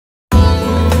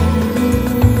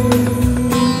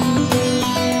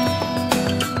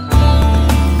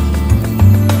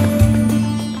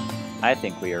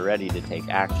think we are ready to take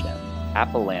action.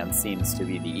 Appleland seems to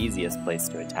be the easiest place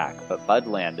to attack, but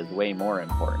Budland is way more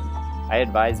important. I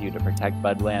advise you to protect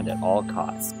Budland at all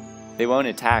costs. They won't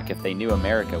attack if they knew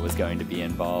America was going to be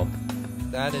involved.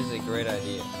 That is a great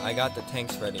idea. I got the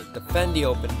tanks ready. Defend the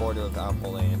open border of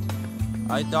Appleland.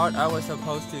 I thought I was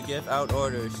supposed to give out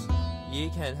orders. Ye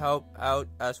can help out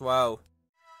as well.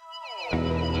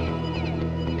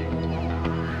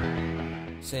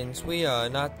 Since we are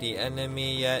not the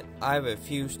enemy yet, I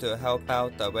refuse to help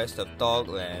out the rest of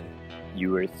Dogland.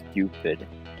 You are stupid.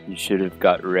 You should have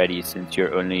got ready since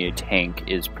your only tank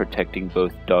is protecting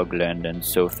both Dogland and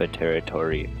Sofa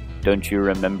territory. Don't you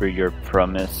remember your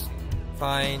promise?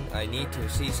 Fine, I need to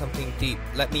see something deep.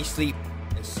 Let me sleep.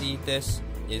 I see this.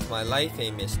 Is my life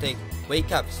a mistake?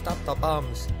 Wake up, stop the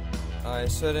bombs. I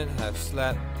shouldn't have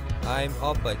slept. I'm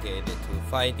obligated to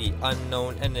fight the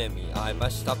unknown enemy. I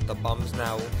must stop the bombs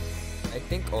now. I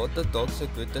think all the dogs are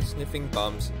good at sniffing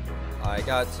bombs. I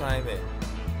got Simon.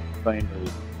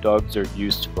 Finally, dogs are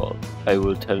useful. I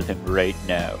will tell him right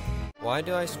now. Why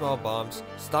do I smell bombs?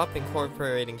 Stop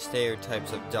incorporating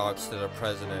stereotypes of dogs to the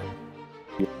president.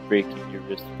 You're breaking your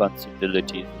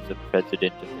responsibilities as a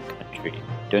president of the country.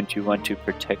 Don't you want to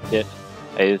protect it?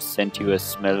 I have sent you a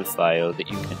smell file that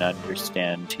you can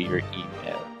understand to your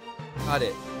email. Got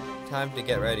it. Time to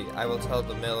get ready. I will tell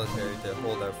the military to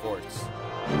hold our forts.